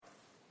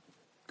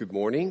Good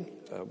morning.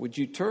 Would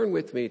you turn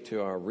with me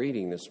to our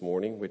reading this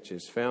morning, which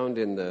is found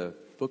in the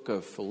book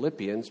of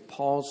Philippians,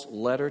 Paul's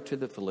letter to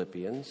the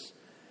Philippians.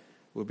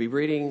 We'll be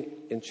reading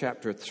in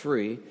chapter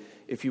 3.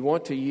 If you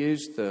want to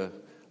use the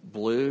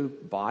blue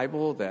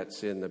Bible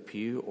that's in the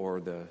pew or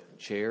the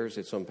chairs,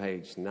 it's on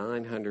page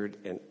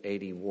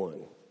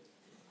 981.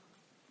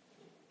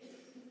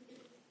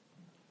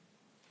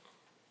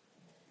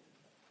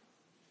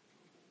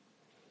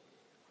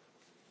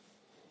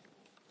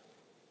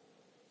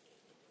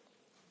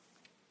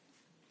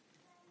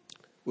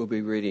 We'll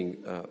be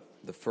reading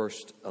the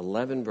first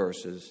 11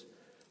 verses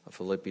of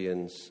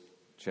Philippians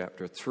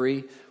chapter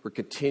 3. We're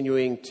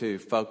continuing to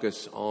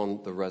focus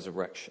on the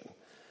resurrection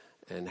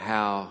and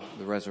how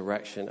the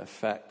resurrection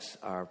affects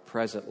our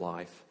present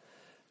life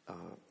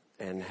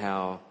and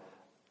how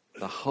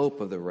the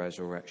hope of the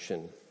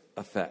resurrection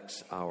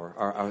affects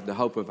the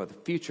hope of the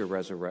future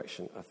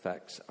resurrection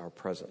affects our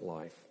present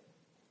life.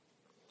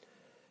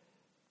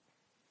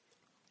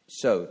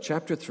 So,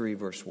 chapter 3,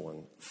 verse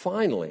 1.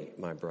 Finally,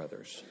 my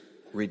brothers,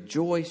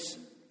 rejoice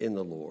in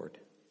the Lord.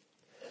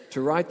 To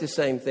write the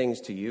same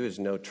things to you is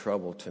no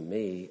trouble to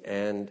me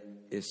and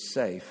is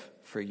safe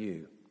for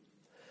you.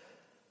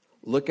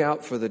 Look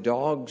out for the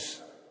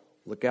dogs.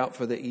 Look out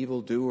for the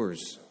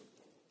evildoers.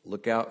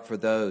 Look out for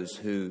those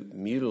who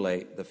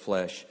mutilate the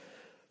flesh.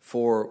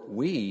 For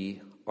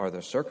we are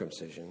the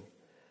circumcision,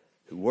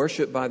 who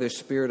worship by the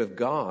Spirit of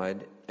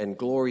God and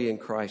glory in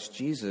Christ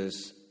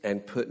Jesus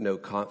and put no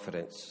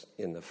confidence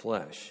in the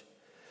flesh.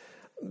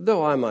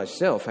 Though I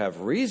myself have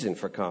reason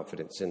for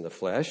confidence in the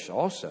flesh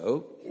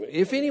also,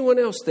 if anyone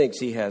else thinks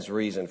he has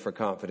reason for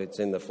confidence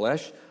in the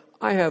flesh,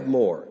 I have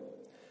more.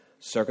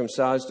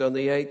 Circumcised on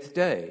the 8th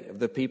day, of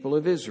the people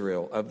of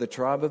Israel, of the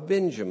tribe of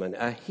Benjamin,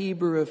 a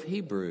Hebrew of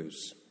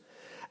Hebrews.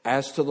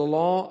 As to the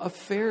law, a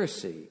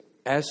Pharisee.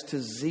 As to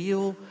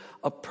zeal,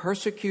 a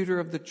persecutor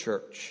of the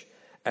church.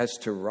 As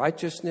to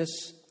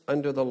righteousness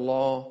under the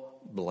law,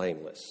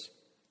 blameless.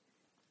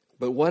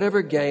 But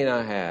whatever gain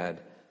I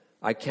had,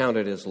 I count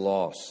it as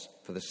loss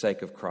for the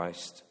sake of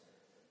Christ.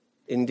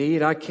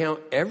 Indeed, I count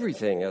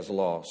everything as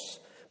loss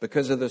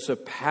because of the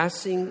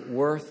surpassing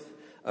worth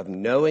of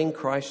knowing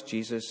Christ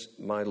Jesus,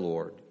 my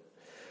Lord.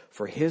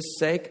 For his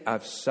sake,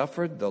 I've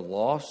suffered the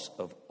loss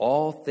of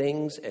all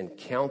things and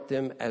count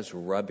them as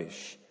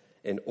rubbish,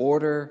 in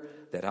order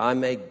that I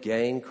may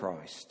gain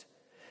Christ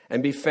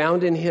and be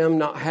found in him,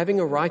 not having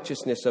a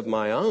righteousness of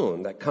my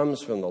own that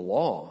comes from the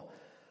law,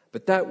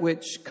 but that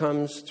which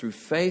comes through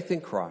faith in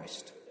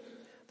Christ,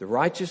 the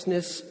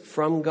righteousness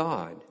from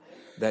God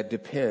that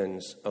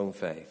depends on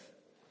faith,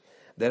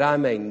 that I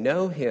may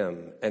know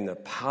him and the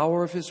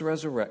power of his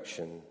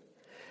resurrection,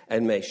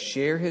 and may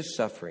share his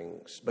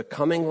sufferings,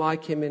 becoming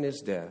like him in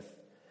his death,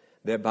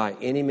 that by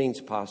any means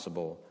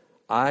possible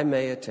I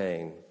may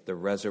attain the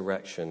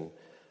resurrection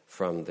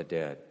from the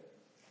dead.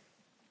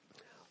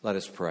 Let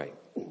us pray.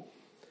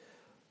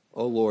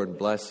 O Lord,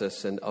 bless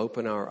us and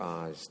open our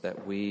eyes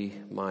that we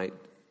might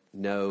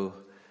know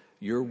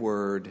your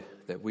word,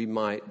 that we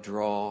might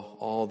draw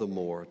all the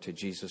more to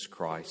Jesus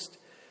Christ.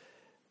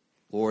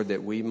 Lord,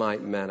 that we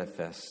might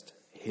manifest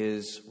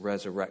his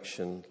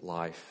resurrection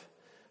life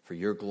for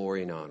your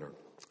glory and honor.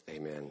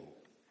 Amen.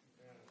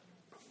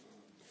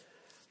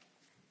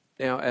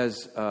 Now,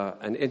 as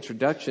an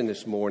introduction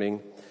this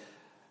morning,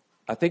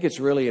 I think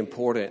it's really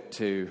important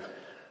to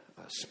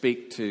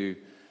speak to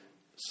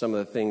some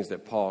of the things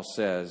that Paul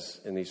says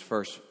in these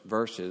first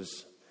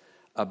verses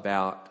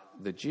about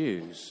the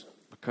Jews,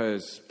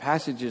 because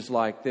passages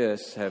like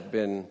this have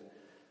been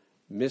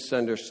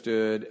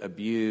misunderstood,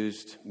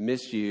 abused,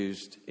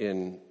 misused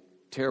in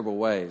terrible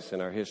ways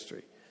in our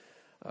history.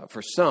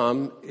 For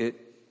some, it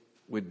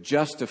would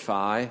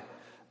justify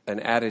an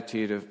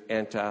attitude of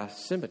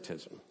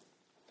anti-Semitism.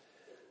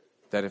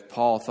 That if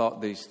Paul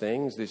thought these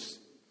things,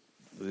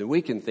 then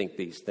we can think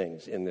these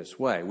things in this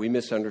way. We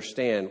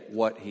misunderstand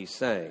what he's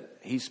saying.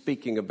 He's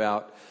speaking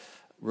about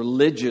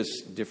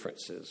religious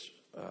differences,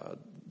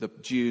 the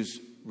Jews'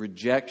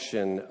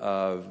 rejection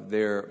of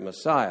their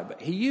Messiah.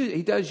 But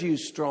he does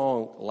use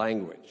strong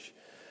language.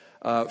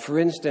 For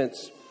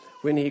instance,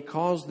 when he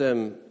calls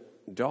them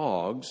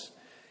dogs,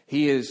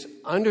 he is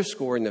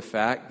underscoring the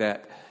fact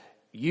that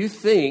you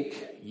think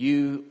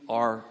you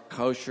are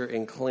kosher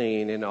and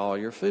clean in all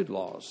your food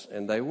laws.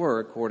 And they were,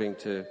 according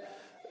to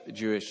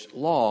Jewish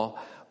law.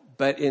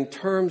 But in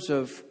terms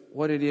of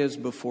what it is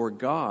before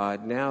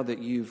God, now that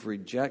you've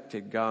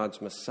rejected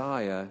God's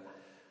Messiah,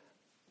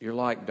 you're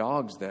like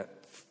dogs that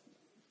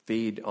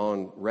feed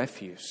on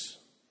refuse,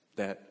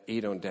 that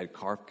eat on dead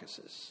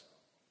carcasses.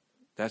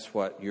 That's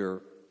what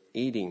your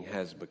eating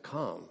has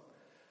become.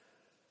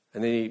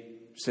 And then he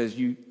says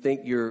you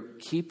think you're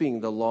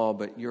keeping the law,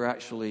 but you're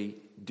actually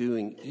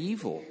doing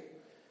evil,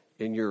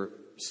 and you're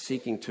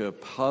seeking to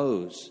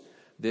oppose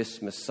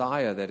this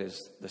Messiah that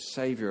is the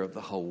Savior of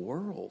the whole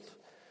world.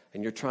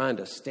 And you're trying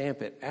to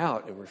stamp it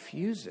out and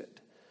refuse it.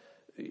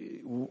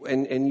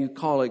 And you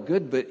call it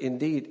good, but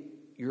indeed,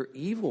 you're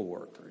evil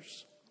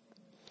workers.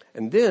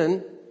 And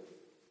then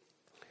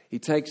he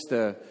takes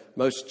the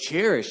most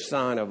cherished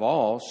sign of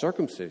all,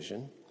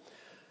 circumcision,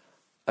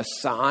 a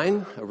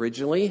sign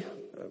originally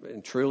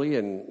and truly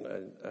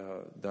in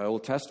the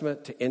Old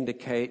Testament to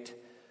indicate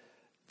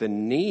the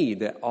need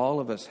that all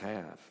of us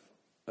have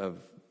of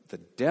the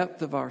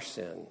depth of our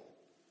sin,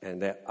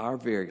 and that our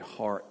very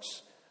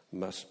hearts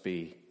must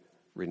be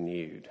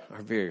renewed.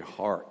 Our very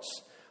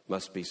hearts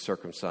must be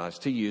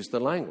circumcised, to use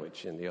the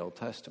language in the Old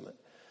Testament.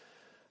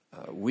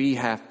 We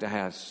have to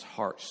have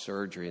heart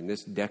surgery, and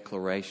this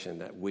declaration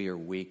that we are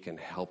weak and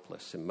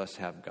helpless and must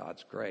have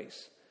God's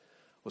grace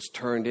was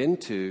turned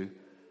into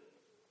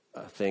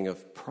a thing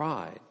of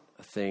pride,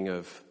 a thing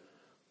of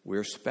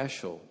we're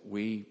special.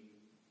 We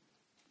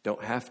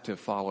don't have to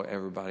follow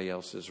everybody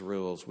else's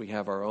rules. We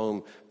have our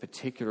own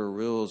particular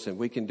rules, and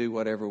we can do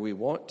whatever we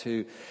want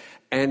to,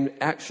 and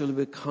actually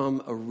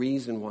become a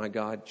reason why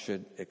God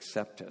should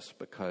accept us,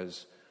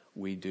 because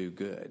we do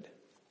good.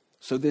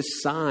 So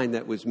this sign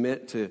that was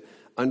meant to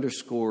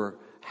underscore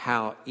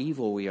how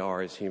evil we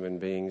are as human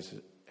beings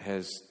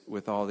has,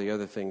 with all the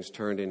other things,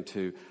 turned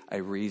into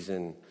a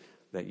reason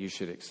that you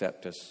should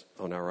accept us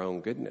on our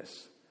own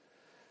goodness.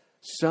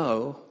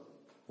 So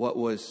what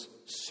was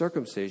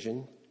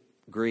circumcision,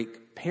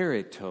 Greek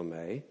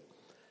peritome,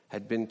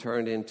 had been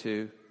turned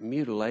into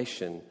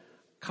mutilation,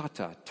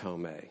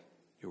 katatome.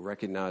 You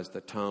recognize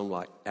the tome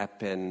like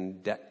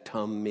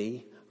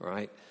appendectomy,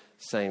 right?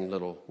 Same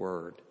little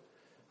word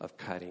of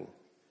cutting.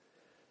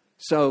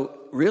 So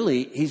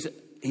really, he's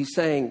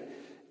saying,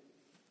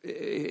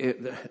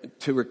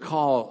 to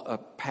recall a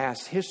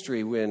past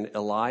history when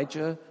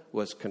Elijah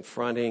was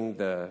confronting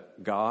the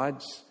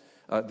gods,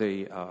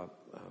 the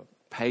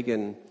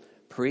pagan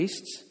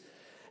priests,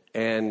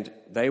 and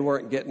they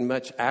weren't getting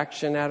much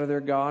action out of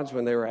their gods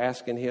when they were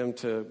asking him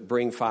to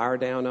bring fire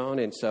down on.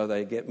 And so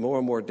they get more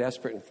and more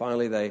desperate, and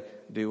finally they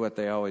do what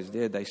they always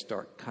did. They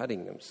start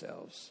cutting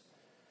themselves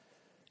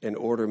in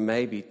order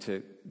maybe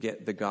to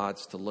get the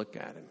gods to look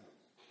at him,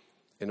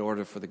 in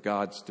order for the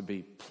gods to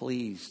be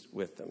pleased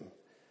with them.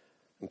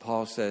 And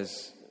Paul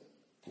says,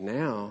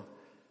 now,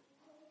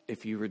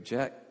 if you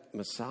reject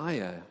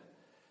Messiah,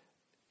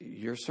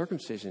 your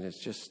circumcision is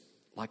just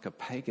like a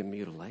pagan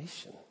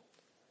mutilation.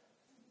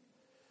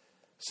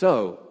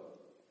 So,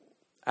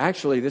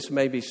 actually, this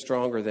may be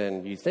stronger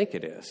than you think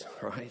it is,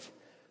 right?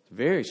 It's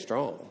very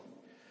strong.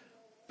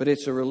 But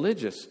it's a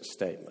religious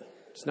statement.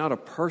 It's not a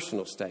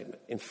personal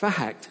statement. In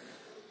fact,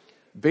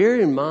 bear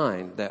in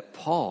mind that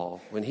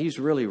Paul, when he's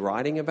really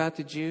writing about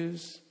the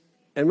Jews,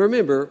 and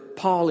remember,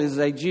 Paul is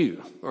a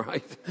Jew,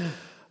 right?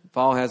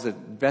 Paul has a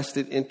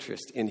vested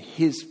interest in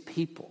his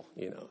people,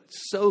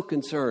 so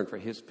concerned for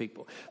his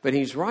people. But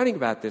he's writing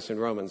about this in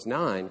Romans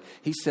 9.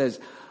 He says,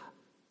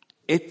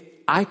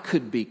 I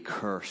could be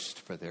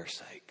cursed for their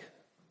sake.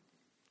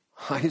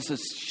 It's a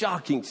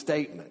shocking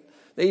statement.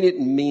 They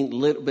didn't mean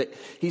little, but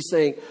he's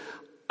saying,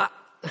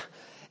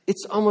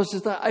 it's almost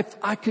as though if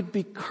I could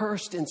be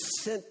cursed and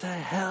sent to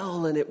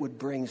hell and it would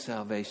bring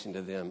salvation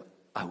to them,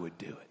 I would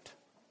do it.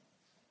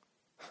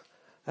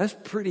 That's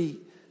pretty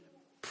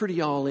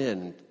all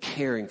in,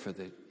 caring for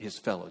his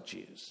fellow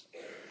Jews.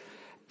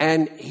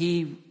 And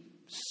he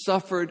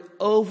suffered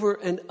over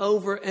and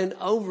over and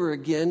over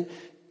again,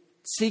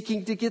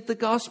 seeking to get the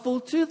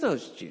gospel to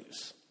those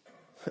Jews.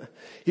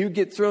 He would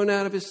get thrown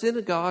out of his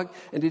synagogue,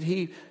 and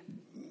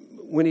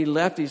when he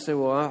left, he said,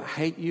 well, I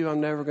hate you,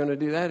 I'm never going to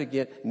do that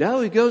again. No,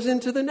 he goes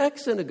into the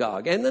next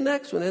synagogue, and the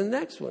next one, and the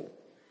next one,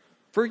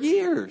 for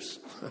years.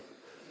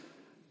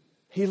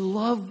 He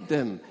loved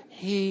them.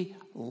 He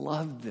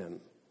loved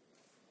them.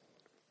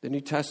 The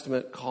New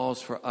Testament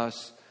calls for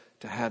us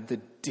to have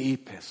the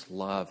deepest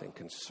love and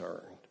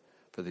concern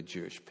for the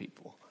Jewish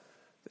people,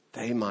 that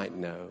they might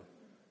know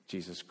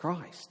Jesus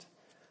Christ,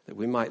 that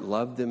we might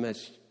love them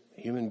as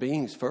human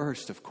beings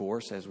first, of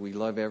course, as we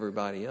love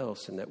everybody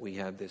else, and that we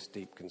have this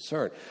deep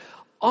concern.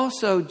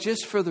 Also,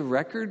 just for the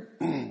record,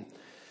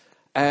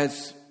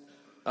 as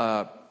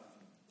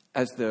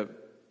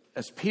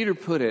Peter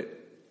put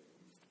it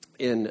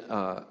in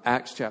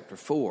Acts chapter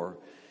 4,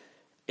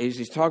 as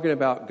he's talking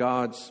about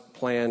God's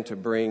plan to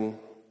bring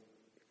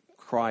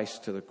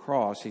Christ to the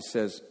cross, he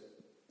says,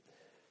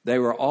 they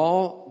were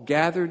all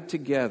gathered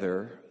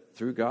together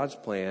through God's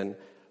plan,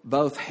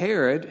 both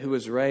Herod, who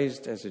was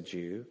raised as a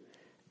Jew,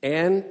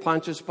 and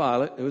Pontius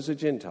Pilate, who was a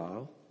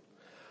Gentile,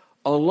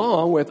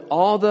 along with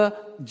all the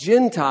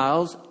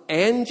Gentiles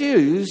and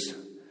Jews,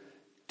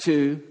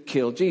 to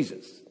kill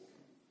Jesus.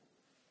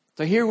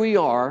 So here we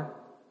are.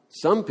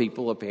 Some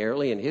people,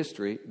 apparently, in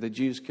history, the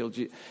Jews killed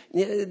Jesus.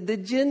 The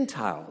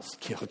Gentiles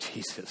killed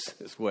Jesus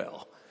as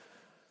well.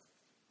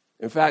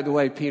 In fact, the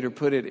way Peter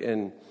put it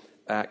in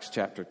Acts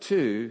chapter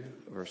 2,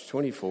 verse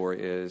 24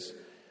 is,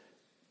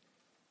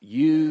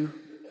 you,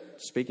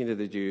 speaking to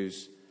the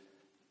Jews,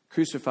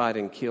 crucified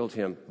and killed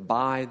him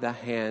by the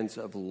hands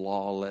of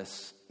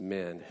lawless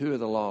men. Who are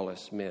the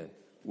lawless men?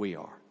 We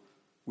are.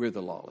 We're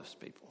the lawless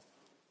people.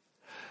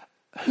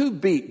 Who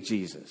beat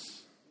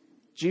Jesus?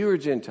 Jew or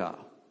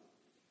Gentile?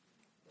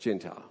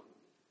 Gentile.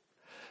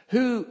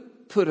 Who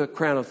put a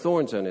crown of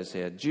thorns on his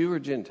head? Jew or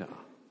Gentile?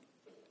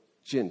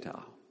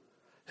 Gentile.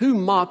 Who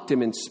mocked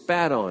him and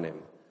spat on him?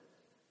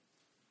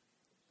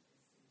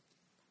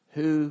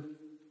 Who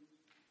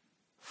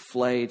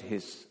flayed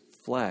his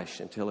flesh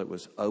until it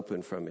was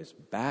open from his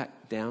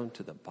back down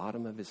to the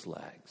bottom of his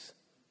legs?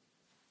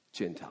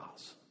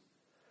 Gentiles.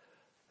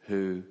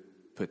 Who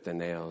put the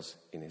nails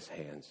in his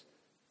hands?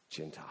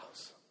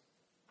 Gentiles.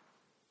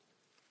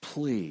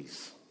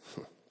 Please.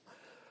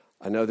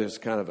 I know there's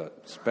kind of a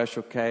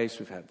special case.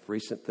 We've had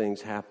recent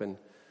things happen.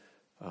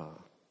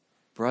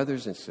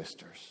 Brothers and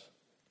sisters,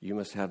 you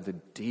must have the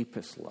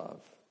deepest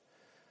love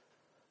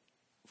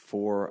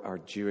for our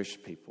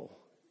Jewish people.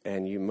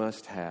 And you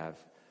must have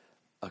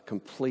a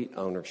complete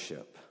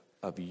ownership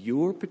of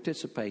your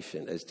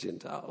participation as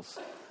Gentiles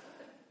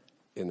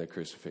in the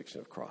crucifixion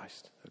of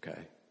Christ.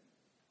 Okay?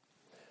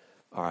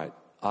 All right.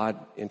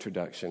 Odd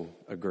introduction.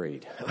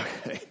 Agreed.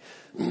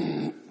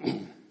 Okay.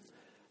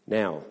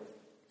 Now,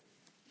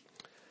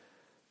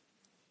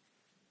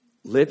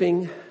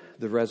 living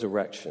the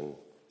resurrection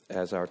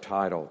as our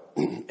title.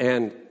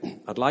 And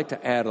I'd like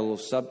to add a little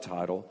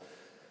subtitle.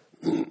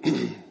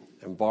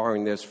 I'm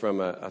borrowing this from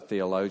a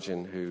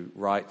theologian who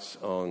writes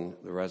on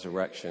the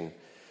resurrection.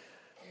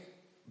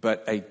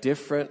 But a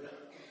different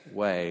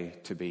way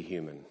to be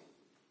human.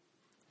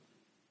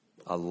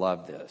 I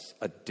love this.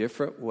 A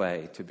different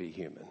way to be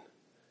human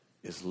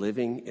is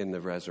living in the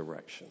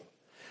resurrection.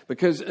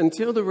 Because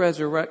until the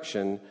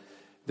resurrection,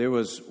 there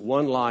was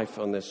one life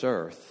on this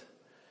earth.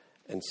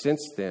 And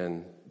since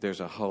then, there's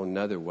a whole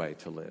nother way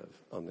to live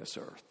on this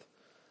earth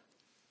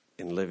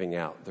in living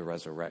out the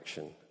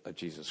resurrection of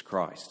Jesus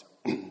Christ.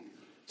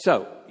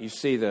 So, you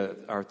see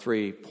our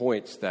 3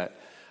 points that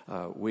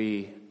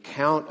we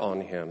count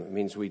on him. It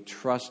means we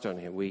trust on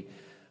him.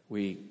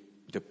 We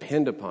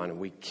depend upon him.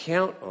 We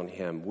count on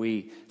him.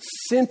 We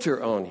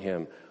center on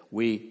him.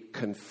 We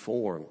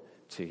conform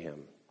to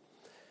him.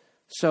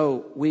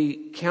 So,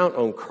 we count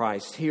on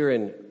Christ. Here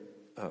in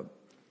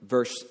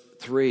verse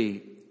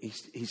 3,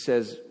 he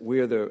says, we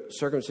are the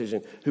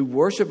circumcision who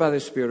worship by the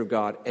Spirit of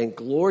God and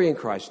glory in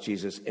Christ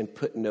Jesus and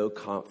put no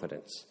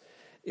confidence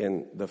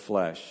in the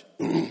flesh.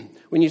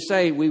 When you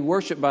say we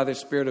worship by the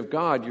Spirit of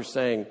God, you're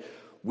saying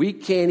we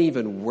can't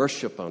even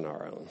worship on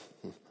our own.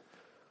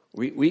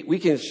 We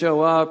can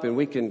show up and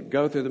we can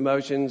go through the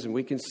motions and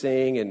we can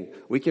sing and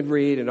we can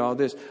read and all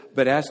this.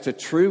 But as to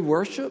true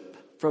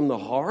worship from the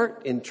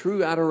heart and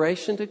true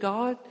adoration to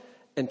God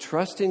and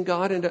trust in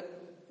God, and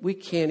we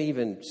can't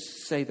even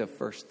say the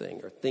first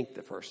thing or think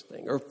the first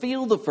thing or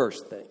feel the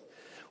first thing.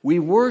 We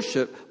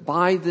worship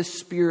by the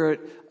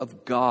Spirit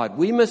of God.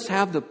 We must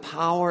have the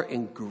power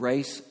and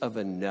grace of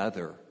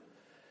another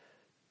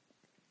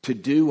to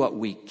do what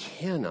we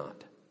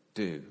cannot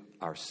do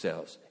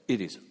ourselves. It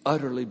is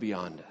utterly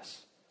beyond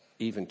us,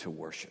 even to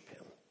worship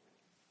him.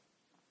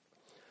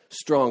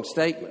 Strong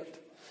statement.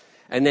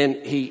 And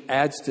then he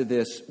adds to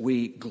this,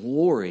 we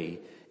glory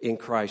in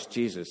Christ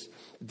Jesus.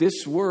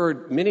 This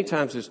word many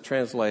times is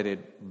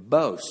translated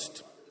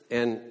boast.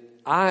 And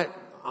I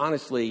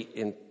honestly,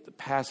 in the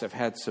past, have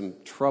had some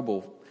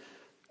trouble,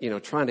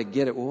 trying to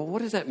get it. Well,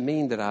 what does that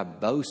mean that I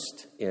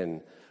boast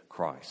in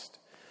Christ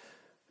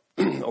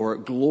or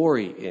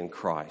glory in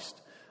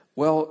Christ?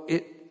 Well,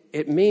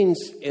 it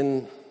means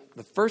in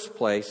the first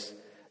place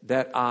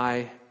that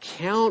I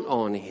count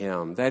on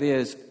him. That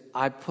is,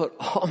 I put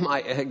all my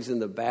eggs in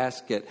the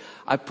basket.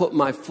 I put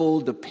my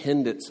full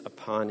dependence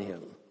upon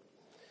him.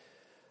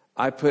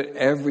 I put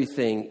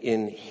everything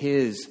in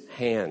his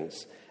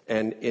hands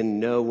and in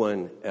no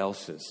one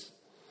else's.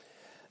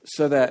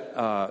 So that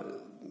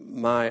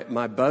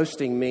my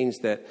boasting means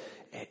that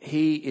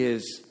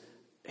he's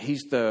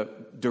the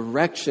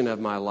direction of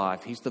my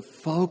life. He's the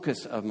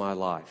focus of my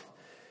life.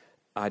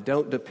 I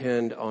don't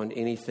depend on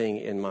anything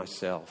in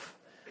myself,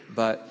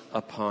 but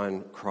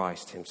upon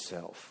Christ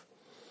himself.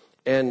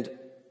 And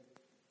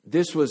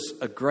this was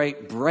a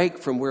great break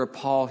from where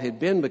Paul had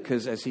been,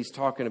 because as he's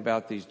talking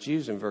about these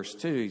Jews in verse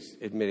 2, he's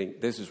admitting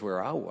this is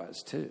where I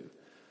was too.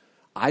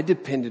 I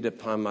depended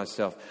upon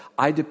myself.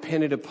 I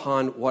depended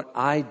upon what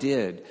I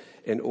did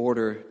in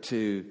order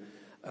to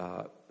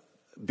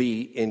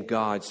be in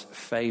God's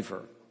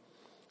favor.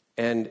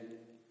 And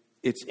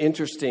it's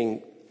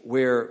interesting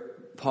where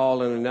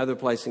Paul in another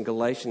place in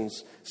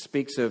Galatians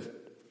speaks of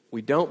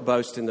we don't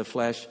boast in the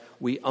flesh,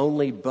 we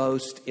only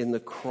boast in the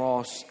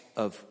cross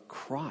of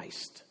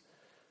Christ.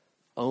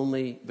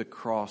 Only the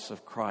cross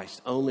of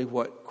Christ. Only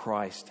what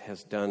Christ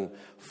has done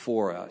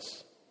for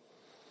us.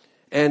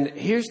 And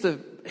here's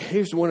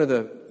one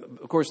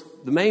of course,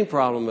 the main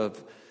problem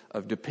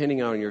of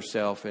depending on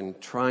yourself and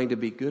trying to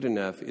be good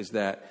enough is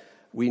that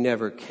we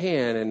never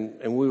can,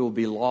 and we will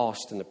be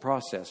lost in the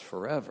process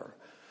forever.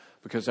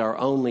 Because our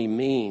only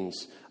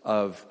means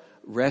of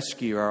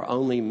rescue, our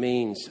only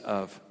means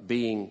of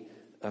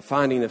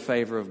finding the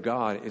favor of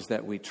God is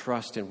that we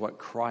trust in what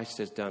Christ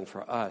has done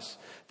for us,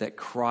 that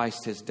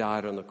Christ has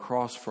died on the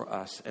cross for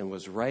us and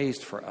was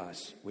raised for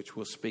us, which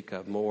we'll speak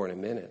of more in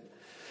a minute.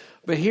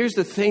 But here's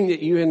the thing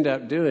that you end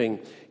up doing.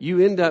 You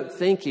end up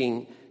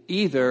thinking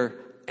either,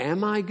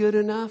 am I good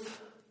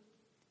enough?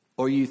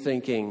 Or you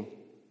thinking,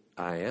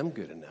 I am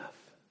good enough.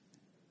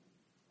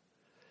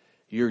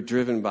 You're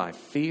driven by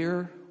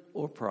fear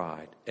or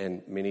pride,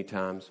 and many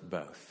times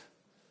both.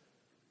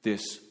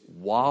 This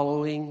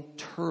wallowing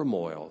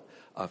turmoil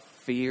of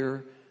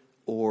fear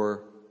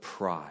or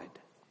pride.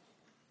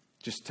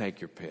 Just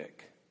take your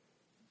pick.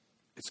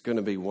 It's going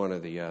to be one or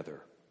the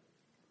other.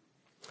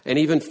 And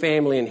even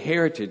family and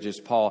heritage, as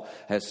Paul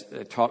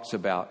talks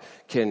about,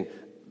 can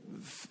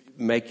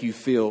make you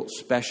feel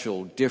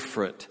special,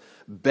 different,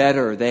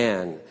 better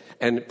than.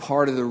 And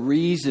part of the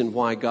reason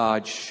why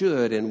God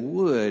should and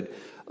would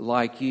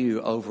like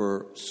you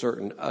over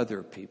certain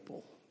other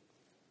people.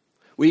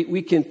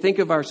 We can think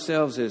of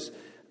ourselves as,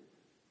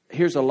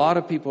 here's a lot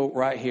of people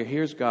right here,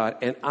 here's God,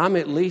 and I'm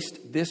at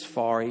least this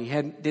far. He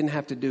didn't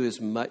have to do as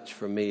much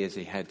for me as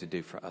he had to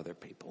do for other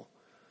people.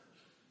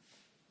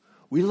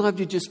 We love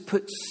to just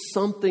put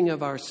something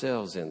of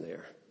ourselves in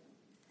there.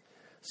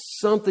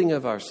 Something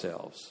of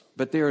ourselves.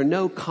 But there are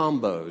no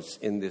combos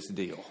in this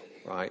deal,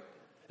 right?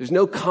 There's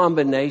no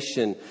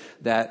combination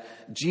that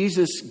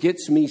Jesus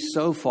gets me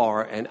so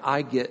far and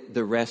I get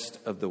the rest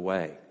of the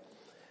way.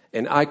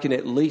 And I can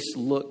at least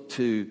look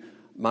to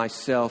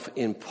myself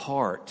in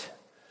part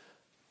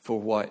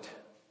for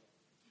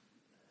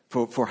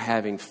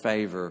having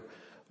favor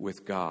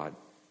with God.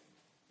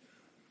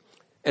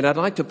 And I'd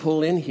like to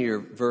pull in here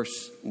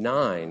verse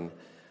 9,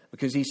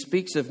 because he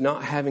speaks of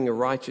not having a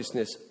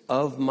righteousness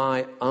of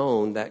my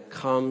own that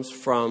comes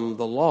from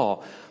the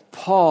law.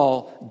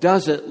 Paul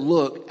doesn't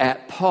look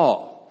at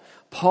Paul.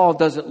 Paul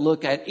doesn't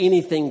look at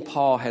anything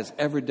Paul has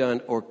ever done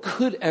or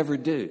could ever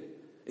do.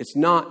 It's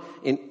not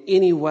in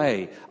any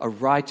way a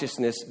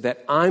righteousness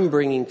that I'm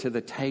bringing to the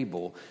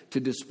table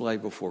to display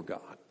before God.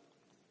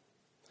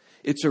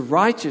 It's a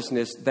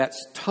righteousness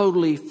that's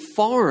totally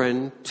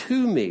foreign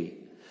to me.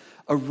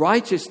 A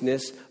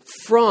righteousness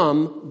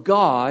from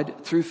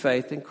God through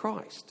faith in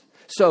Christ.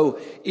 So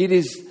it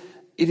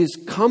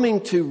is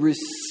coming to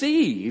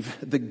receive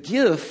the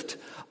gift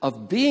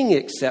of being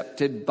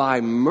accepted by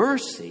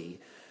mercy,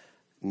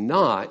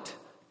 not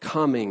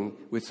coming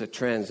with a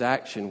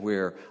transaction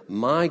where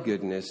my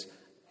goodness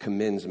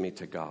commends me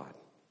to God.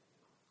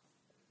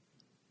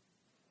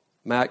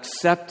 My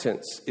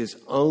acceptance is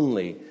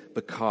only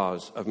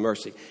because of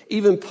mercy.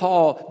 Even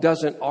Paul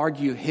doesn't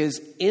argue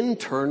his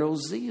internal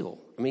zeal.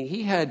 I mean,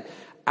 he had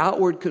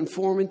outward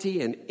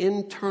conformity and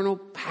internal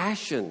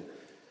passion,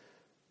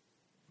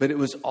 but it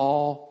was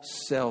all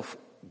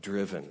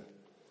self-driven.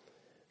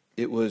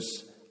 It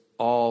was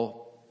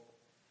all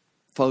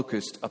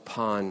focused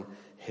upon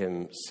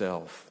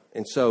himself.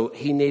 And so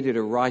he needed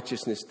a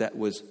righteousness that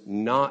was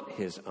not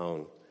his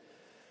own.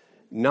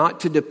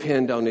 Not to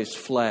depend on his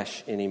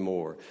flesh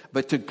anymore,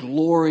 but to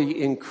glory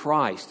in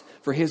Christ.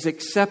 For his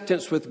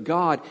acceptance with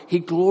God, he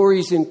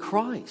glories in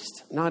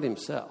Christ, not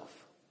himself.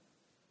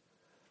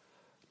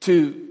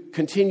 To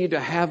continue to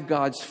have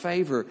God's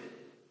favor,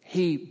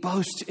 he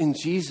boasts in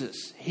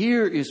Jesus.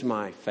 Here is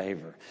my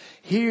favor.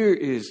 Here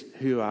is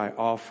who I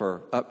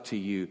offer up to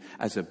you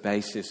as a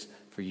basis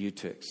for you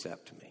to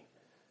accept me.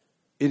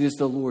 It is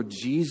the Lord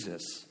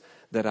Jesus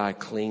that I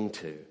cling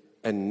to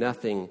and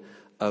nothing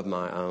of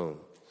my own.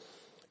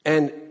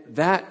 And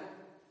that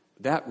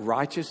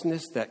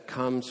righteousness that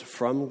comes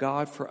from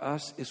God for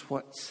us is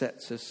what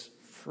sets us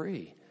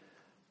free.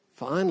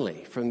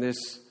 Finally, from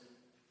this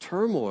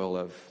turmoil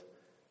of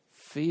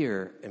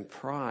fear and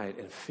pride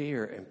and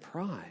fear and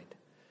pride.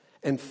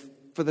 And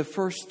for the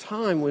first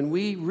time, when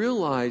we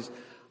realize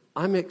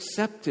I'm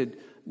accepted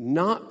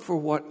not for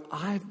what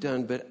I've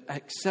done, but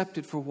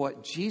accepted for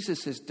what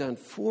Jesus has done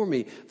for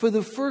me, for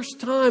the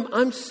first time,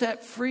 I'm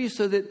set free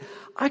so that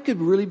I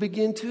could really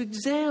begin to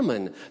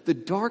examine the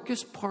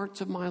darkest parts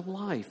of my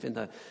life and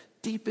the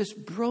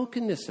deepest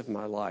brokenness of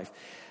my life,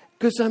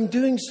 because I'm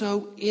doing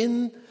so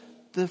in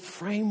the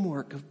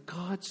framework of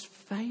God's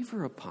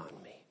favor upon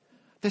me.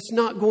 That's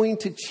not going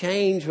to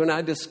change when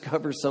I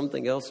discover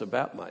something else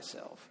about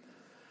myself,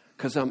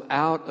 because I'm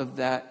out of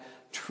that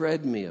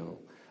treadmill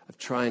of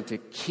trying to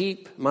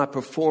keep my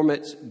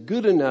performance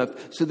good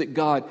enough so that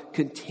God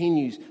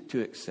continues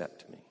to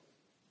accept me.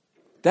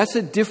 That's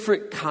a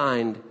different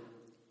kind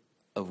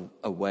of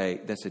a way.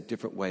 That's a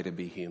different way to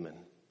be human,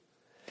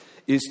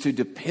 is to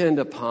depend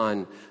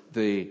upon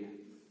the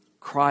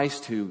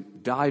Christ who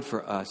died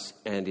for us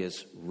and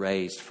is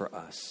raised for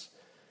us.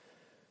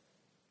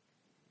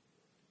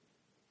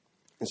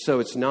 And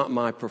so it's not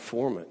my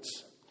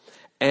performance.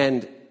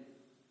 And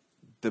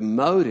the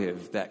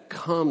motive that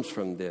comes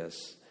from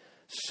this,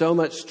 so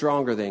much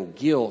stronger than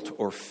guilt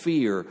or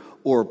fear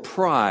or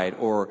pride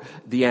or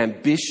the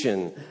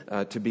ambition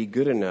to be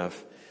good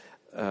enough,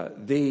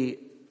 the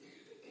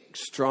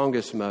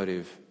strongest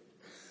motive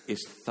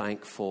is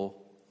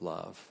thankful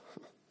love.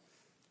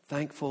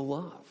 Thankful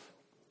love.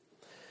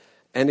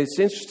 And it's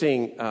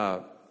interesting,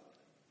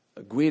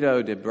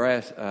 Guido de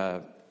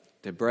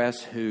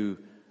Bresse, who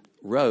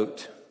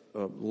wrote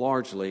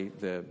largely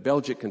the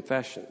Belgic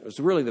Confession. It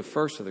was really the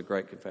first of the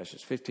Great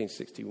Confessions,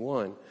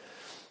 1561.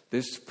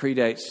 This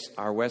predates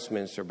our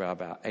Westminster by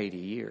about 80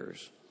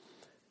 years.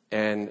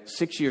 And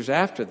 6 years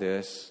after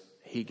this,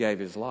 he gave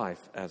his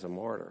life as a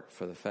martyr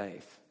for the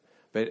faith.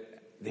 But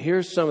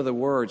here's some of the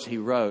words he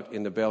wrote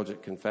in the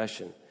Belgic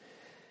Confession.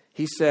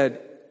 He said,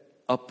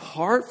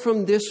 apart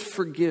from this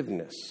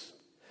forgiveness,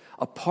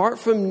 apart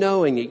from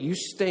knowing that you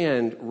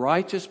stand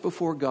righteous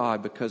before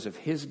God because of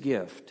His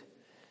gift,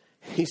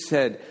 he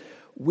said,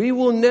 we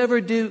will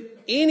never do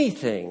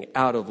anything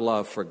out of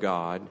love for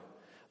God,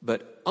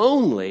 but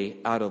only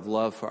out of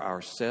love for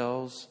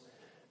ourselves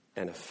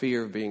and a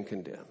fear of being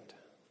condemned.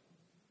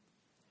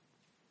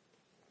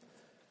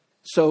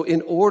 So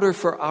in order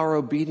for our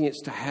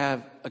obedience to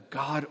have a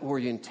God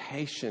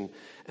orientation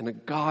and a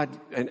God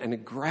and a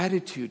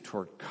gratitude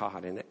toward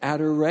God and an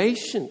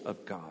adoration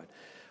of God,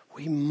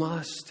 we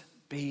must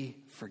be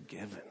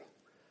forgiven.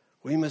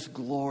 We must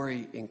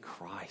glory in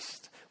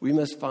Christ. We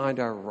must find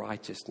our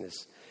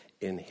righteousness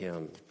in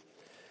Him.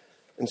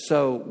 And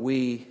so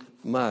we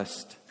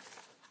must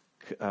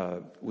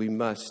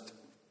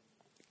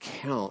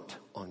count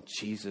on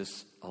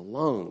Jesus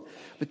alone.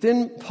 But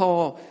then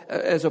Paul,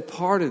 as a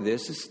part of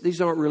this, these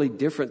aren't really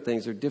different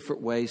things. They're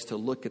different ways to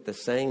look at the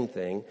same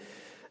thing.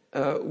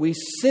 We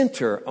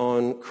center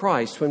on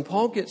Christ. When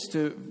Paul gets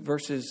to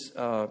verses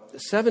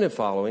 7 and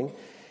following,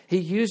 he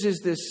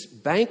uses this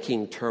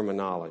banking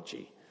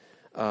terminology.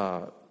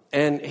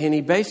 And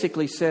he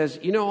basically says,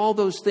 all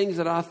those things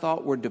that I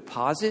thought were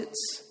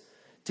deposits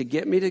to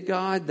get me to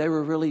God, they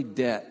were really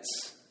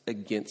debts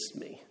against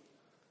me.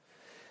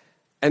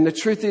 And the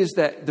truth is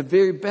that the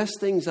very best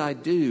things I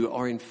do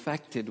are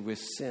infected with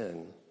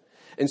sin.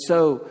 And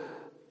so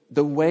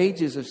the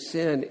wages of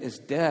sin is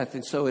death.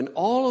 And so in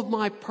all of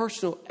my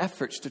personal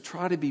efforts to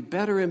try to be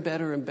better and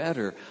better and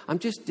better, I'm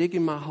just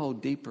digging my hole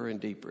deeper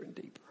and deeper and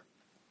deeper.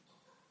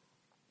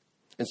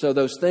 And so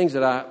those things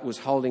that I was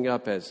holding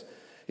up as,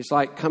 it's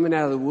like coming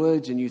out of the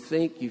woods and you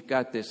think you've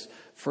got this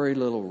furry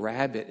little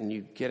rabbit and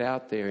you get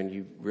out there and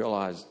you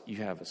realize you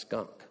have a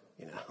skunk,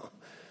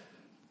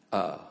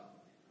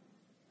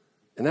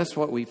 And that's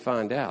what we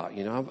find out.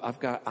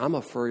 I'm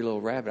a furry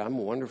little rabbit. I'm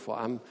wonderful.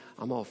 I'm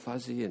all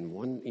fuzzy and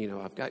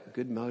I've got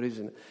good motives.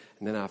 And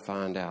then I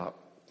find out,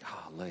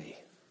 golly,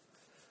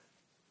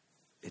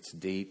 it's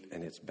deep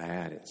and it's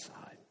bad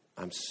inside.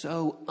 I'm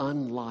so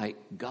unlike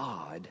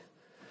God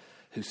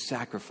who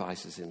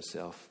sacrifices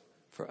Himself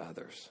for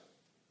others.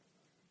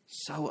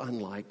 So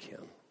unlike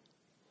Him.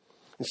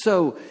 And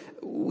so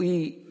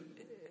he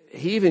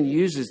even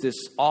uses this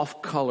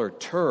off-color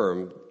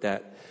term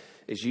that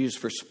is used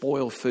for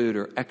spoiled food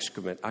or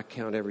excrement. I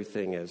count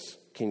everything as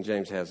King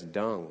James has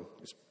dung.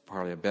 It's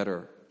probably a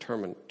better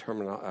term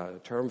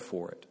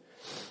for it.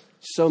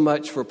 So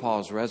much for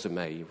Paul's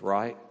resume,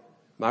 right?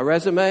 My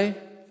resume,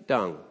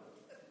 dung.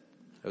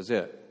 That was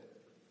it.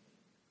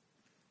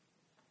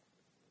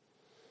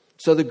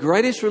 So the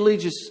greatest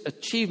religious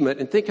achievement,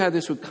 and think how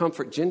this would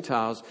comfort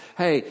Gentiles.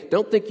 Hey,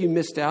 don't think you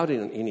missed out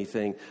on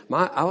anything.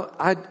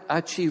 I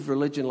achieved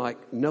religion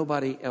like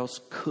nobody else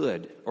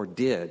could or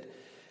did.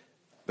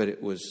 But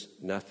it was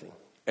nothing.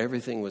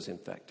 Everything was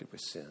infected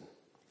with sin.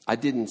 I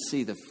didn't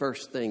see the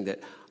first thing, that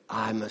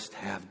I must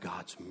have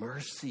God's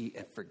mercy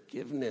and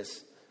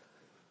forgiveness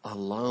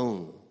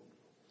alone.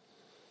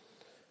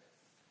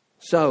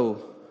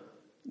 So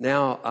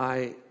now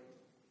I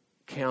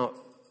count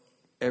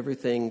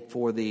everything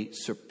for the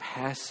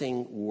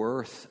surpassing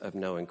worth of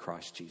knowing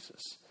Christ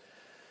Jesus.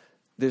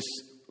 This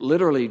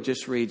literally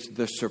just reads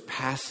the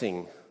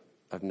surpassing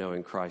of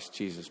knowing Christ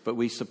Jesus. But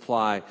we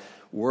supply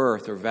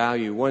worth or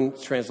value. One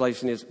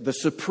translation is the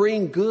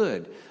supreme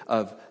good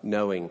of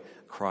knowing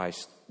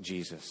Christ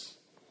Jesus.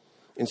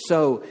 And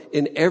so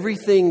in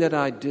everything that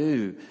I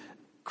do,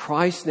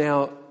 Christ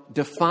now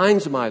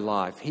defines my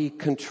life. He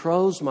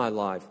controls my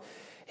life.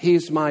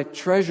 He's my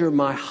treasure,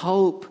 my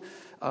hope.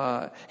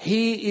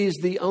 He is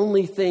the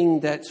only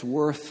thing that's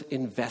worth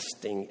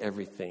investing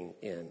everything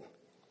in.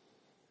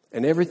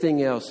 And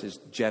everything else is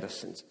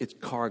jettisons. It's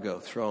cargo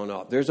thrown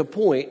off. There's a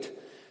point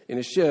in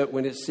a ship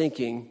when it's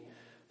sinking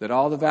that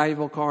all the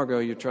valuable cargo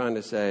you're trying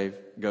to save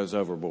goes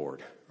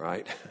overboard,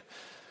 right?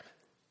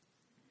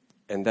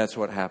 And that's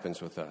what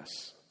happens with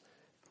us.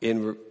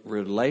 In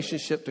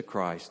relationship to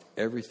Christ,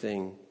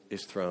 everything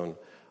is thrown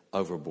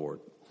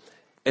overboard.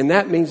 And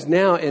that means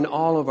now in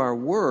all of our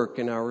work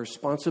and our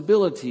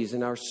responsibilities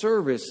and our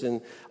service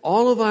and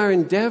all of our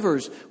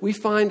endeavors, we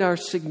find our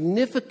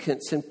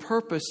significance and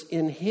purpose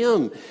in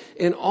Him.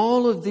 In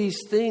all of these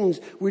things,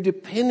 we're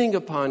depending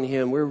upon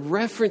Him. We're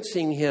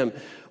referencing Him.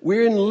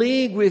 We're in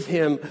league with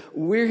Him.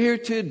 We're here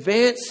to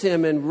advance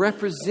Him and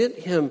represent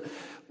Him.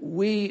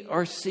 We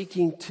are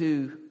seeking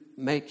to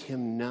make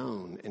Him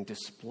known and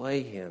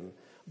display Him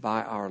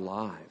by our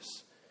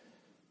lives.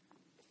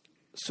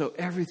 So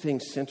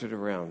everything's centered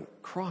around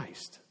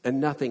Christ and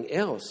nothing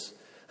else.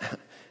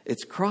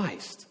 It's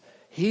Christ.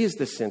 He is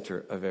the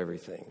center of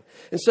everything.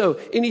 And so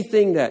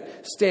anything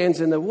that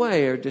stands in the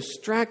way or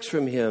distracts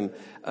from Him,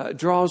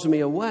 draws me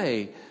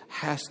away,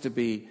 has to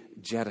be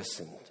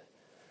jettisoned.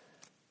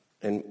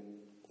 And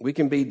we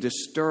can be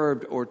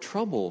disturbed or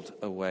troubled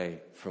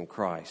away from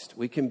Christ.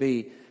 We can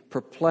be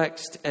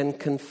perplexed and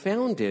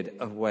confounded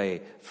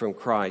away from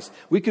Christ.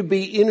 We could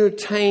be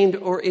entertained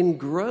or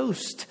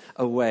engrossed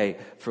away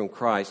from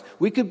Christ.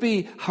 We could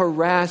be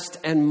harassed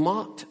and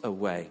mocked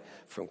away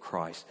from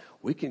Christ.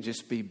 We can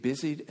just be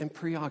busied and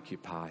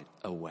preoccupied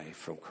away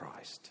from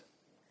Christ.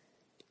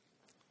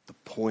 The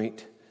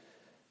point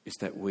is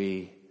that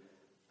we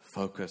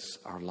focus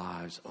our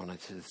lives on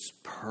this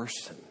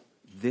person.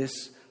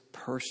 This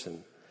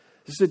person.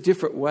 This is a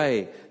different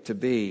way to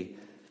be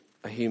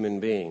a human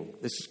being.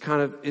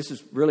 This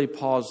is really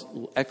Paul's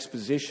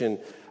exposition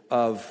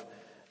of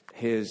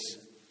his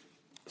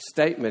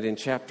statement in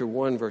chapter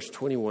 1, verse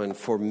 21.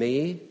 For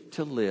me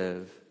to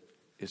live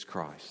is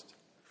Christ.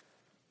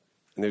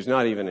 And there's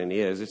not even an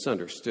is. It's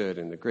understood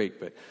in the Greek,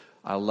 but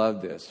I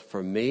love this.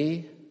 For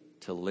me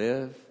to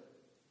live,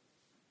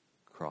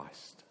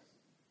 Christ.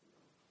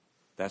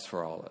 That's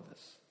for all of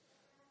us.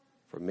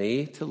 For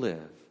me to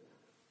live,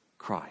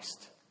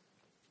 Christ.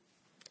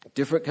 A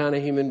different kind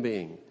of human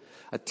being.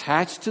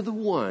 Attached to the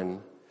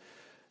one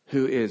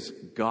who is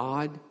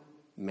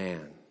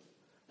God-man.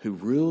 Who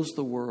rules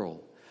the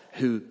world.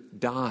 Who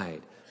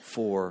died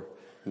for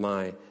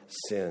my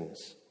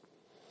sins.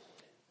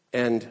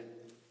 And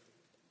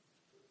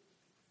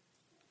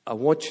I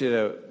want you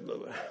to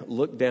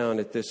look down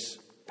at this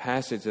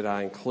passage that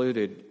I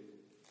included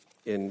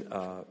in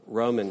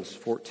Romans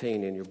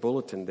 14 in your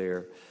bulletin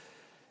there.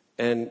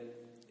 And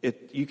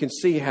you can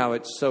see how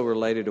it's so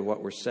related to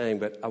what we're saying,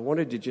 but I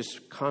wanted to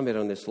just comment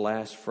on this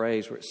last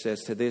phrase where it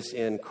says, to this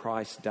end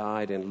Christ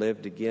died and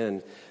lived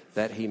again,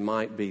 that he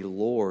might be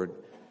Lord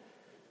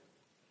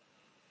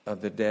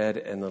of the dead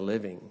and the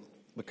living.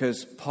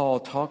 Because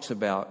Paul talks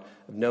about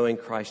knowing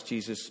Christ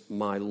Jesus,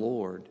 my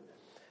Lord.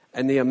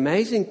 And the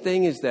amazing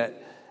thing is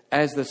that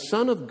as the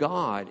Son of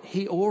God,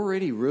 he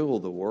already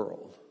ruled the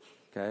world.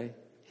 Okay?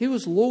 He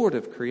was Lord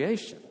of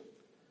creation.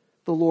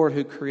 The Lord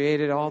who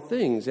created all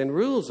things and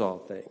rules all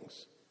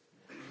things.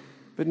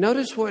 But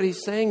notice what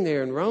he's saying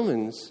there in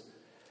Romans.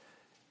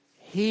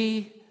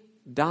 He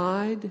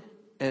died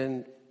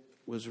and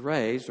was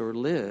raised or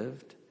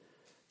lived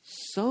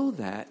so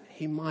that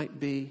he might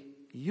be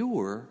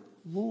your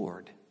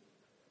Lord.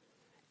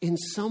 In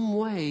some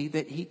way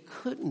that he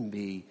couldn't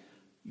be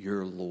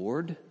your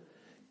Lord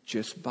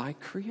just by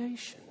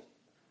creation.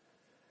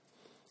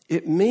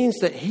 It means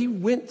that he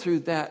went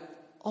through that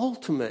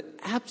ultimate,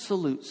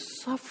 absolute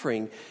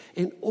suffering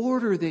in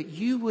order that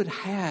you would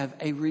have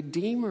a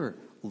Redeemer,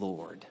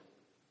 Lord.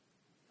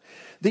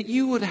 That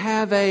you would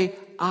have a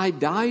I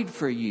died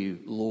for you,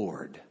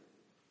 Lord.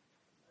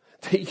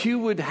 That you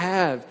would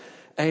have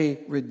a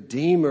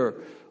Redeemer,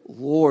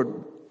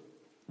 Lord.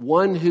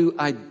 One who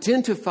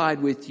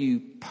identified with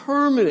you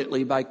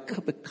permanently by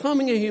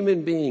becoming a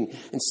human being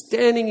and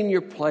standing in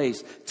your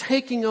place,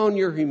 taking on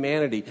your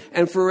humanity.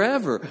 And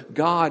forever,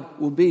 God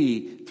will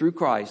be, through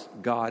Christ,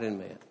 God and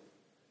man.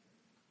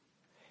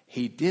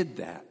 He did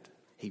that.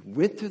 He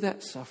went through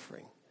that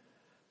suffering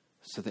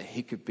so that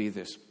he could be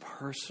this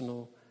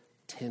personal,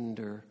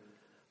 tender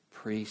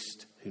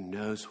priest who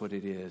knows what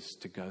it is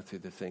to go through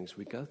the things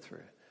we go through.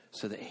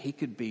 So that he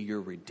could be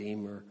your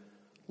Redeemer,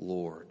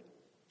 Lord.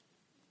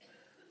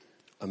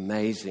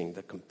 Amazing,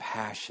 the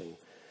compassion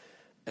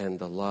and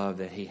the love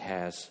that he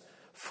has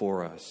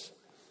for us.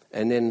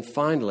 And then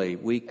finally,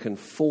 we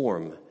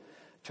conform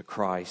to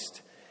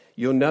Christ.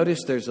 You'll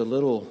notice there's a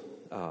little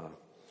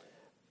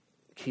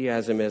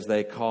chiasm, as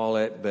they call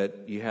it,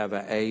 but you have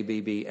a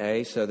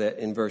ABBA, so that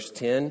in verse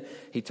 10,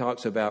 he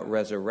talks about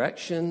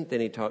resurrection,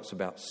 then he talks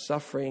about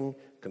suffering,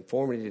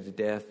 conformity to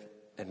death,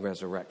 and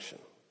resurrection.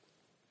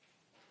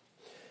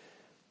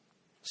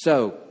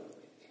 So,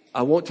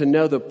 I want to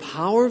know the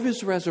power of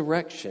his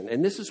resurrection.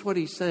 And this is what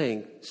he's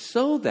saying.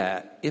 So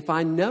that if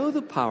I know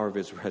the power of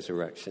his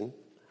resurrection,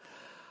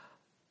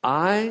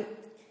 I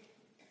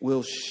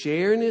will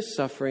share in his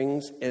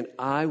sufferings and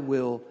I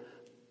will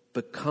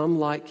become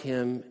like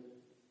him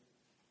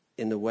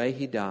in the way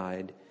he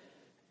died.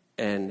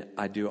 And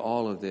I do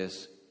all of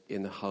this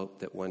in the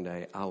hope that one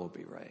day I will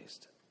be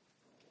raised.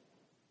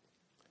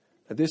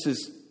 Now, this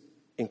is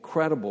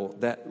incredible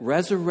that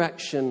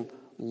resurrection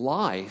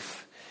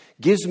life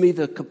gives me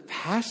the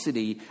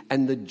capacity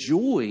and the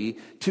joy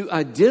to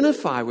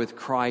identify with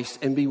Christ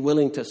and be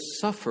willing to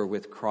suffer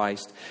with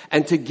Christ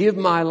and to give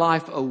my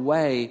life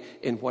away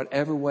in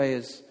whatever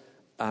ways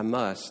I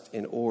must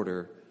in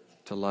order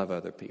to love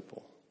other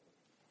people.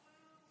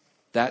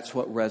 That's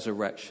what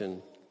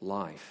resurrection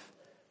life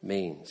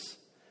means.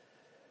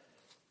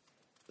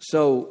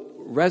 So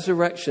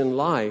resurrection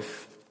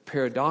life,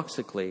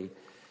 paradoxically,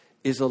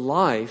 is a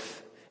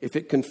life, if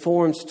it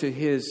conforms to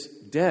his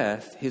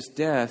death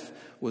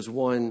was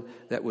one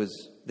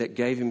that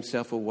gave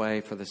himself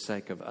away for the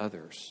sake of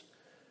others.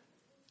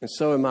 And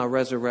so in my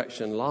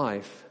resurrection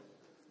life,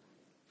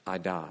 I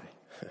die,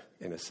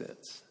 in a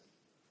sense.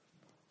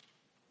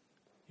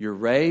 You're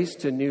raised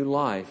to new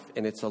life,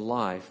 and it's a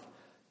life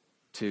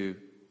to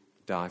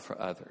die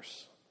for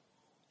others.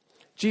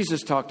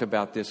 Jesus talked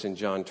about this in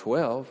John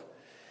 12.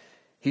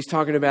 He's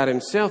talking about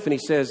himself, and he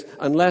says,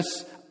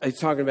 he's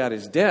talking about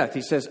his death.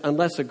 He says,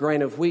 unless a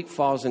grain of wheat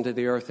falls into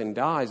the earth and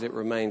dies, it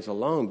remains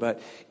alone.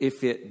 But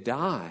if it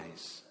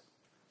dies,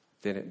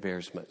 then it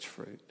bears much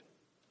fruit.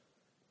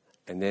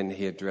 And then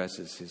he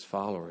addresses his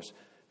followers.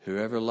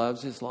 Whoever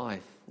loves his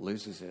life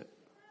loses it.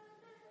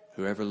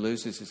 Whoever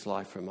loses his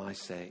life for my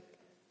sake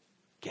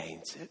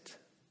gains it.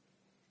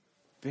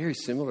 Very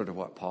similar to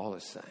what Paul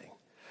is saying.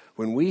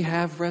 When we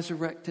have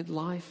resurrected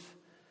life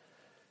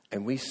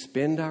and we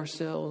spend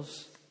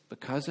ourselves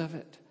because of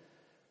it,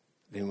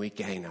 then we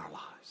gain our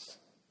lives.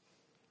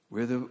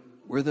 We're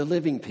the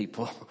living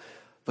people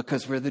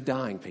because we're the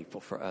dying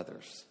people for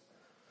others.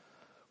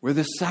 We're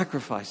the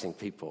sacrificing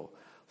people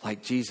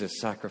like Jesus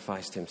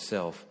sacrificed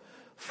himself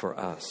for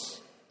us.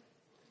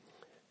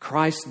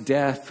 Christ's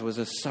death was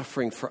a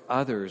suffering for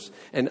others,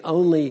 and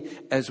only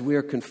as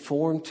we're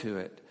conformed to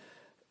it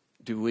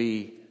do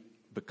we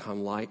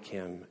become like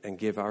him and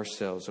give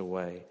ourselves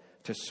away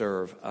to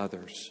serve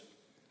others.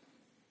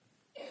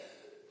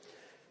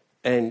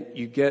 And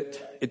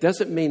it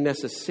doesn't mean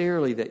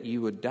necessarily that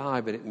you would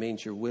die, but it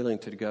means you're willing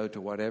to go to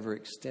whatever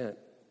extent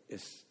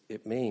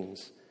it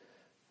means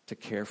to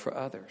care for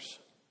others.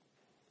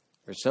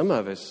 For some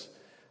of us,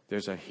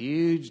 there's a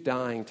huge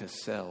dying to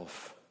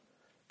self,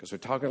 because we're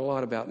talking a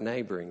lot about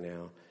neighboring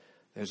now.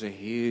 There's a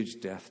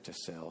huge death to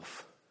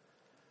self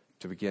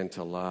to begin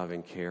to love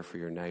and care for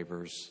your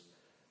neighbors,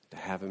 to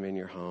have them in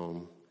your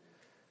home,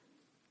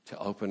 to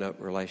open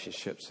up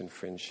relationships and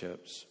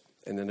friendships,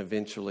 and then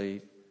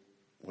eventually,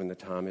 when the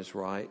time is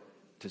right,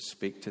 to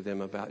speak to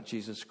them about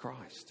Jesus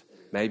Christ.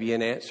 Maybe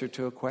in answer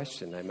to a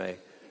question they may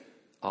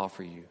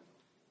offer you.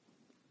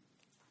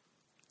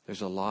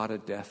 There's a lot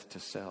of death to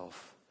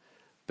self.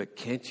 But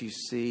can't you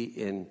see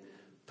in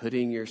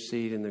putting your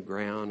seed in the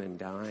ground and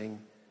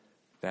dying,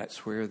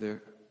 that's where the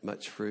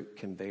much fruit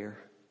can bear?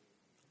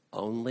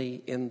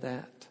 Only in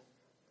that.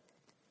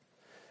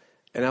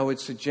 And I would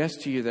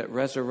suggest to you that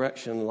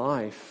resurrection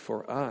life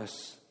for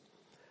us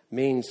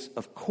means,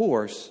 of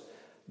course,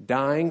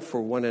 dying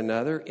for one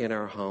another in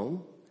our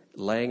home,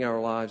 laying our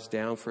lives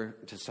down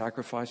to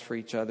sacrifice for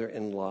each other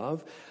in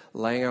love,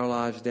 laying our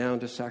lives down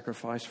to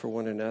sacrifice for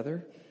one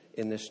another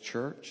in this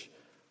church,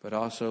 but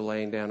also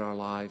laying down our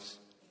lives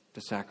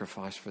to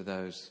sacrifice for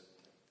those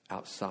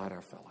outside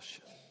our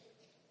fellowship.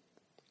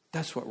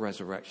 That's what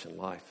resurrection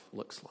life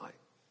looks like.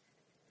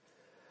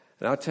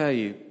 And I'll tell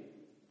you,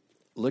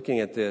 looking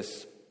at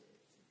this,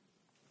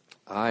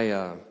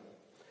 I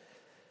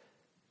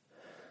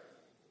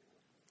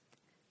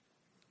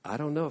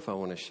don't know if I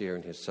want to share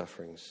in his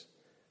sufferings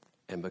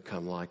and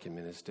become like him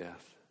in his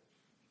death.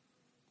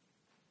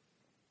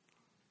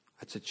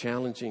 That's a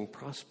challenging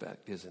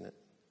prospect, isn't it?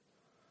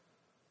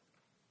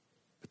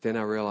 But then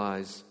I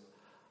realize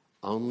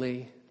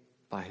only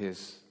by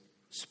his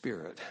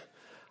Spirit,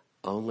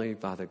 only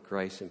by the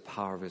grace and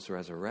power of his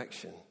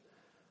resurrection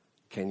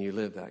can you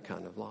live that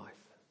kind of life.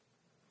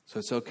 So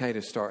it's okay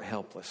to start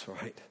helpless,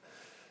 right?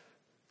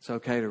 It's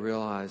okay to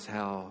realize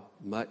how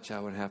much I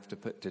would have to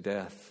put to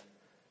death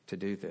to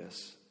do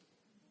this.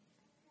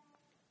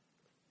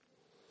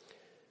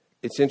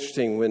 It's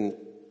interesting, when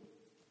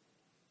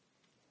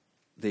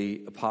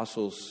the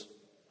apostles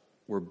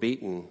were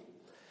beaten,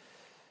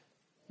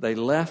 they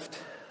left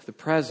the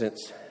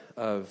presence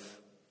of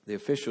the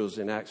officials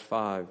in Acts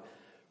 5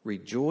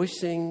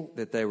 rejoicing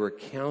that they were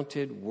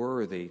counted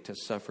worthy to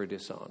suffer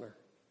dishonor.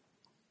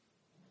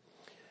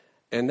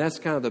 And that's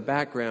kind of the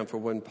background for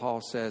when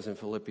Paul says in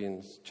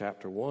Philippians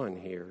chapter 1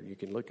 here, you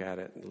can look at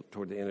it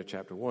toward the end of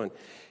chapter 1,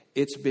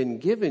 it's been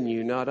given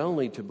you not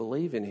only to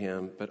believe in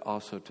him, but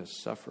also to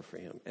suffer for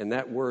him. And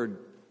that word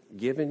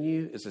given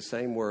you is the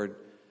same word,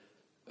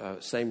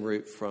 same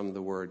root from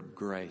the word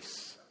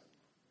grace.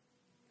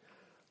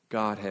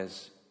 God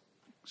has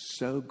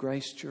so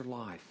graced your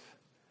life.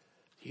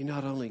 You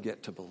not only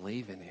get to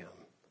believe in him,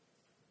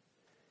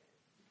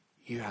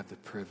 you have the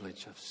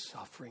privilege of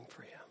suffering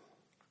for him.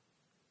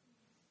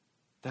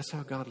 That's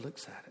how God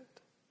looks at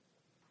it.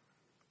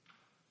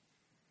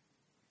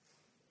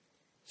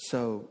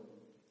 So,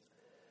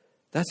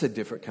 that's a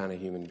different kind of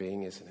human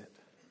being, isn't it?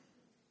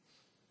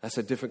 That's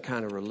a different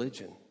kind of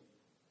religion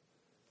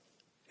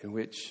in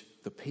which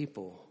the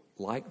people,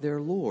 like their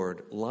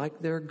Lord,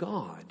 like their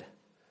God,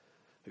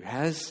 who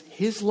has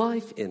his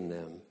life in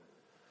them,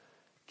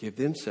 give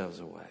themselves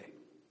away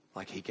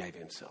like he gave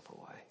himself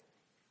away.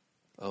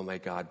 Oh, may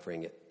God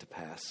bring it to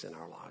pass in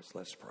our lives.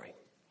 Let's pray.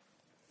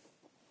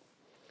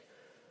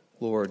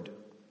 Lord,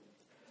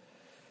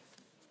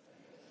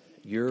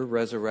 your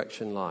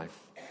resurrection life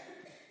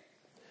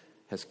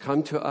has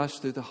come to us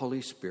through the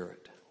Holy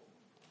Spirit.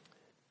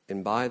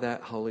 And by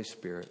that Holy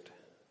Spirit,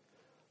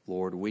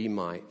 Lord, we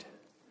might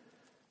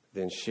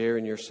then share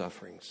in your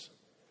sufferings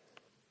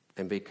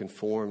and be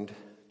conformed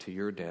to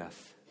your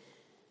death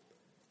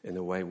in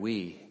the way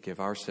we give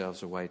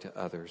ourselves away to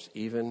others,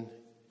 even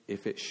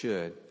if it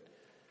should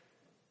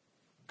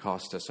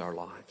cost us our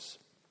lives.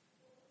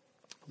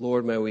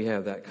 Lord, may we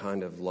have that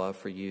kind of love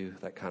for you,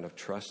 that kind of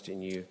trust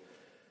in you,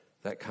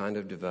 that kind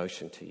of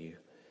devotion to you.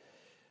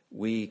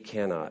 We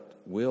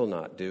will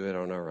not do it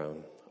on our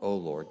own. Oh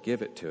Lord,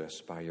 give it to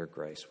us by your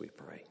grace, we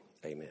pray.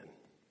 Amen.